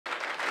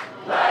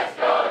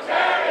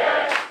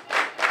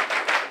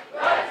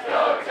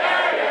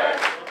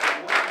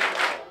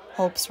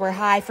Hopes were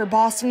high for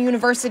Boston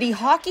University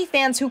hockey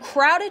fans who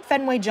crowded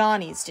Fenway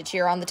Johnnies to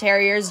cheer on the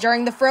Terriers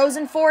during the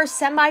Frozen Four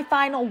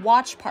Semifinal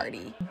watch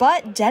party.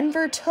 But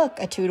Denver took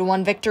a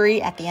 2-1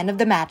 victory at the end of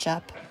the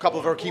matchup. A couple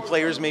of our key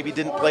players maybe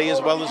didn't play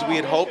as well as we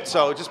had hoped,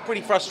 so just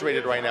pretty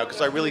frustrated right now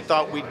because I really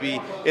thought we'd be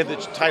in the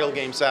title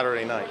game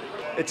Saturday night.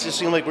 It just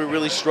seemed like we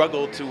really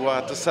struggled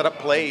to set up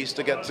plays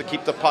to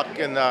keep the puck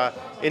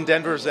in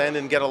Denver's end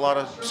and get a lot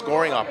of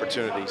scoring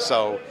opportunities.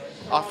 So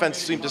offense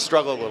seemed to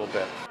struggle a little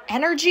bit.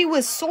 Energy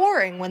was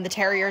soaring when the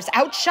Terriers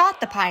outshot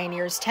the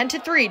Pioneers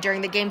 10-3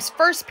 during the game's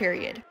first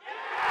period.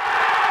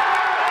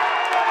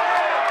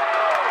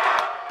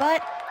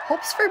 But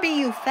hopes for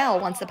BU fell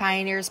once the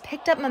Pioneers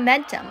picked up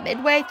momentum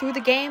midway through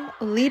the game,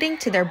 leading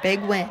to their big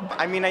win.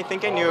 I mean, I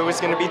think I knew it was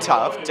going to be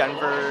tough.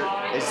 Denver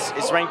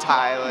is ranked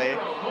highly,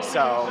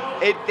 so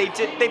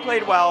they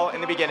played well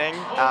in the beginning.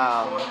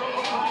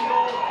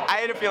 I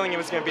had a feeling it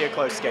was going to be a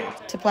close game.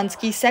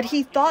 Toplinski said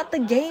he thought the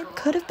game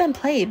could have been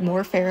played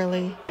more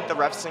fairly. The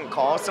refs didn't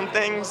call some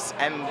things,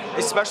 and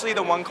especially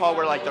the one call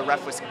where like the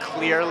ref was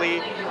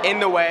clearly in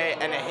the way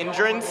and a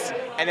hindrance,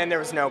 and then there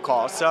was no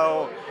call.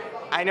 So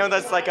I know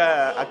that's like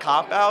a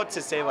cop-out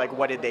to say like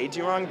what did they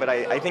do wrong, but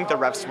I think the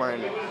refs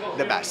weren't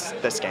the best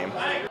this game.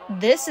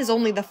 This is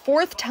only the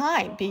fourth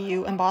time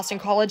BU and Boston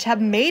College have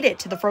made it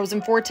to the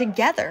Frozen Four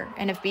together,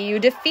 and if BU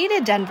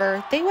defeated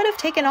Denver, they would have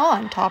taken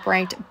on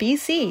top-ranked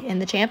BC in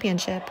the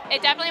championship.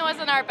 It definitely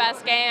wasn't our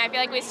best game. I feel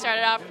like we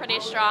started off pretty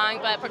strong,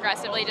 but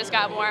progressively just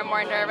got more and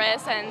more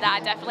nervous, and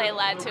that definitely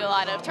led to a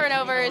lot of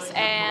turnovers,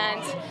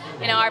 and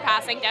our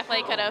passing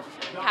definitely could have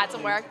had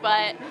some work,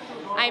 but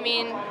I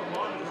mean,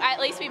 at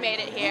least we made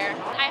it here.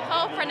 I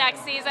hope for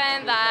next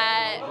season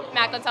that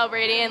Macklin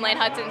Brady and Lane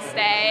Hudson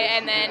stay,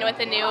 and then with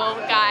the new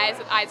guys,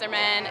 with Iserman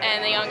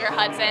and the younger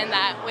Hudson,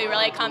 that we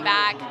really come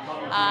back.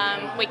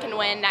 We can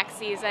win next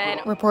season.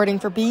 Reporting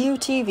for BU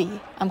TV,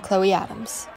 I'm Chloe Adams.